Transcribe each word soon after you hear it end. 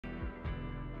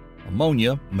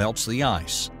Ammonia melts the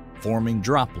ice, forming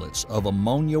droplets of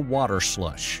ammonia water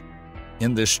slush.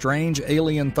 In this strange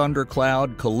alien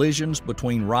thundercloud, collisions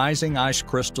between rising ice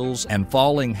crystals and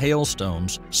falling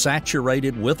hailstones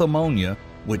saturated with ammonia,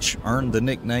 which earned the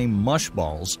nickname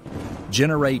mushballs,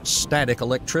 generate static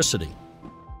electricity.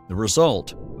 The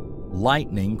result?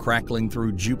 Lightning crackling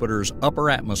through Jupiter's upper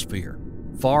atmosphere,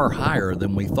 far higher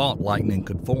than we thought lightning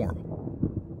could form.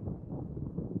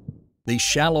 These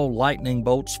shallow lightning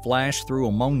bolts flash through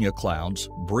ammonia clouds,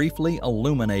 briefly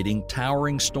illuminating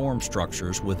towering storm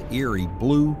structures with eerie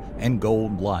blue and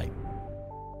gold light.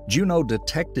 Juno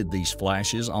detected these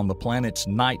flashes on the planet's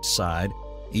night side,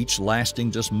 each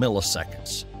lasting just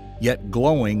milliseconds, yet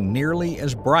glowing nearly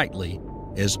as brightly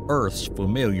as Earth's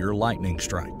familiar lightning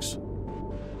strikes.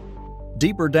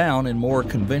 Deeper down in more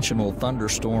conventional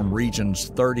thunderstorm regions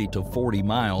 30 to 40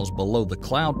 miles below the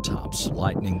cloud tops,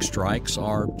 lightning strikes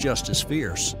are just as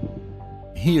fierce.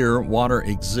 Here, water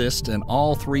exists in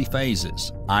all three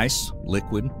phases: ice,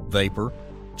 liquid, vapor,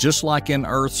 just like in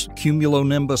Earth's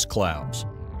cumulonimbus clouds,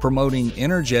 promoting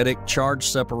energetic charge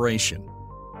separation.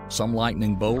 Some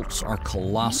lightning bolts are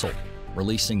colossal,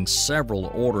 releasing several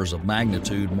orders of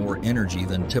magnitude more energy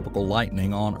than typical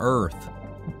lightning on Earth.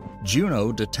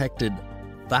 Juno detected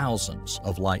thousands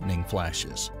of lightning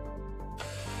flashes.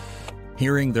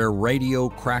 Hearing their radio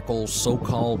crackle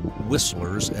so-called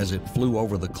whistlers as it flew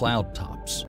over the cloud tops.